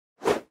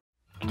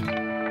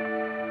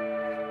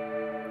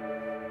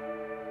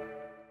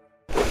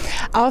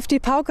Auf die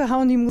Pauke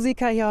hauen die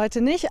Musiker hier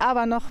heute nicht,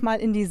 aber noch mal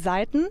in die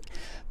Saiten.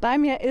 Bei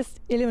mir ist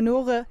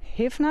Eleonore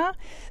Hefner.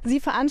 Sie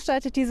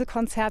veranstaltet diese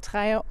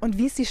Konzertreihe. Und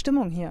wie ist die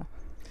Stimmung hier?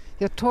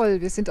 Ja, toll.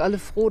 Wir sind alle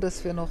froh,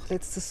 dass wir noch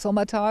letzte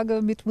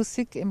Sommertage mit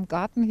Musik im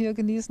Garten hier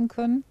genießen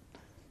können.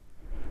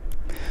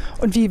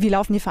 Und wie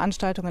laufen die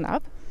Veranstaltungen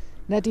ab?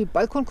 Na, die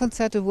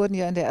Balkonkonzerte wurden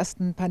ja in der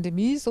ersten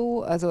Pandemie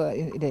also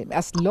in dem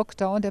ersten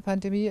Lockdown der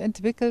Pandemie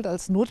entwickelt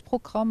als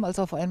Notprogramm, als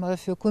auf einmal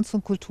für Kunst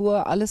und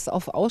Kultur alles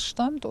auf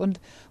Ausstand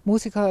und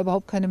Musiker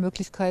überhaupt keine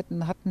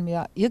Möglichkeiten hatten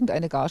mehr,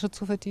 irgendeine Gage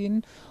zu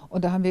verdienen.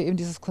 Und da haben wir eben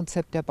dieses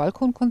Konzept der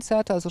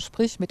Balkonkonzerte, also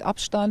sprich mit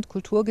Abstand,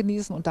 Kultur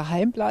genießen und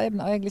daheim bleiben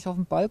eigentlich auf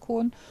dem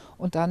Balkon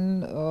und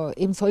dann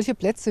eben solche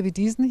Plätze wie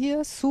diesen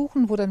hier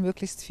suchen, wo dann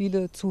möglichst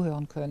viele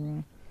zuhören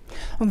können.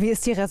 Und wie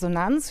ist die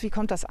Resonanz? Wie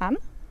kommt das an?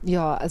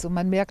 Ja, also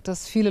man merkt,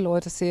 dass viele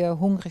Leute sehr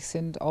hungrig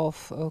sind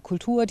auf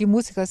Kultur. Die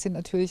Musiker sind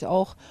natürlich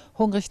auch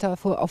hungrig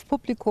auf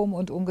Publikum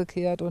und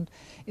umgekehrt. Und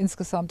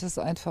insgesamt ist es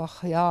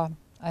einfach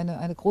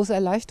eine große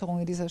Erleichterung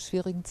in dieser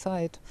schwierigen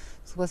Zeit,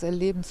 sowas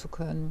erleben zu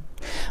können.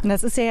 Und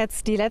das ist ja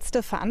jetzt die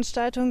letzte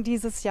Veranstaltung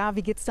dieses Jahr.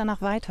 Wie geht es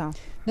danach weiter?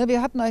 Ja,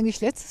 wir hatten eigentlich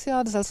letztes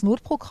Jahr das als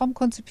Notprogramm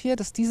konzipiert,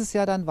 das dieses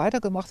Jahr dann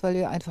weitergemacht, weil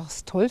wir einfach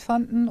es toll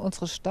fanden,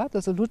 unsere Stadt,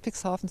 also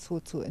Ludwigshafen,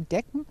 zu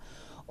entdecken.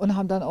 Und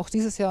haben dann auch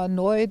dieses Jahr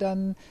neu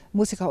dann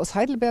Musiker aus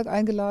Heidelberg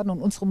eingeladen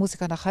und unsere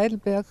Musiker nach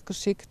Heidelberg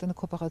geschickt, eine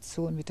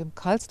Kooperation mit dem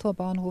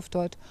Karlstor-Bahnhof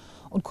dort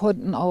und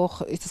konnten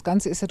auch, das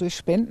Ganze ist ja durch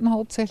Spenden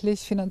hauptsächlich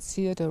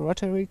finanziert, der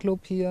Rotary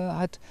Club hier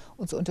hat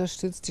uns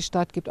unterstützt, die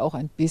Stadt gibt auch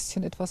ein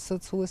bisschen etwas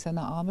dazu, ist ja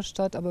eine arme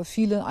Stadt, aber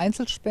viele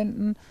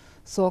Einzelspenden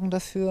sorgen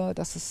dafür,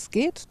 dass es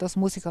geht, dass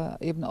Musiker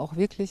eben auch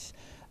wirklich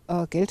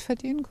Geld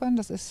verdienen können,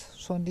 das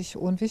ist schon nicht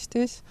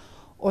unwichtig.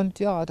 Und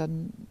ja,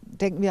 dann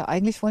denken wir,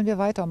 eigentlich wollen wir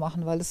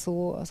weitermachen, weil es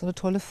so eine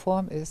tolle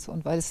Form ist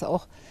und weil es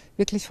auch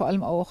wirklich vor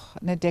allem auch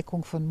eine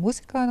Entdeckung von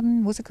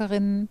Musikern,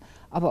 Musikerinnen,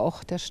 aber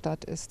auch der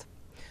Stadt ist.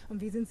 Und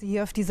wie sind Sie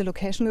hier auf diese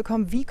Location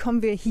gekommen? Wie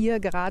kommen wir hier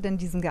gerade in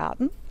diesen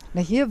Garten? Na,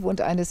 hier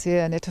wohnt eine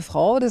sehr nette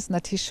Frau, das ist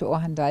Natische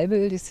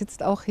Orhan-Deibel, die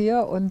sitzt auch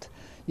hier und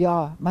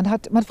ja, man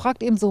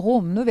fragt eben so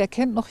rum, ne, wer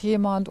kennt noch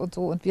jemand und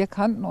so und wir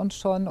kannten uns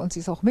schon und sie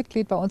ist auch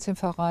Mitglied bei uns im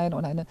Verein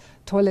und eine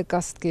tolle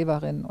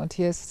Gastgeberin und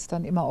hier ist es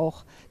dann immer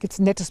auch, gibt es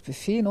ein nettes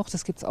Buffet noch,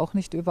 das gibt es auch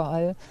nicht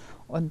überall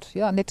und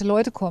ja, nette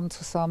Leute kommen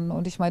zusammen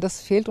und ich meine,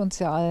 das fehlt uns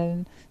ja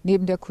allen,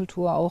 neben der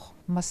Kultur auch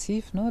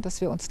massiv, ne,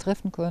 dass wir uns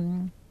treffen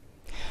können.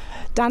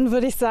 Dann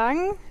würde ich sagen,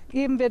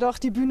 geben wir doch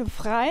die Bühne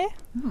frei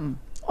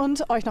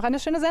und euch noch eine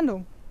schöne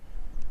Sendung.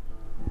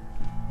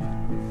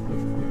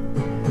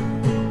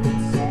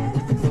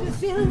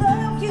 She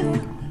love you,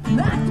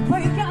 not to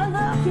break, I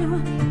love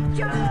you.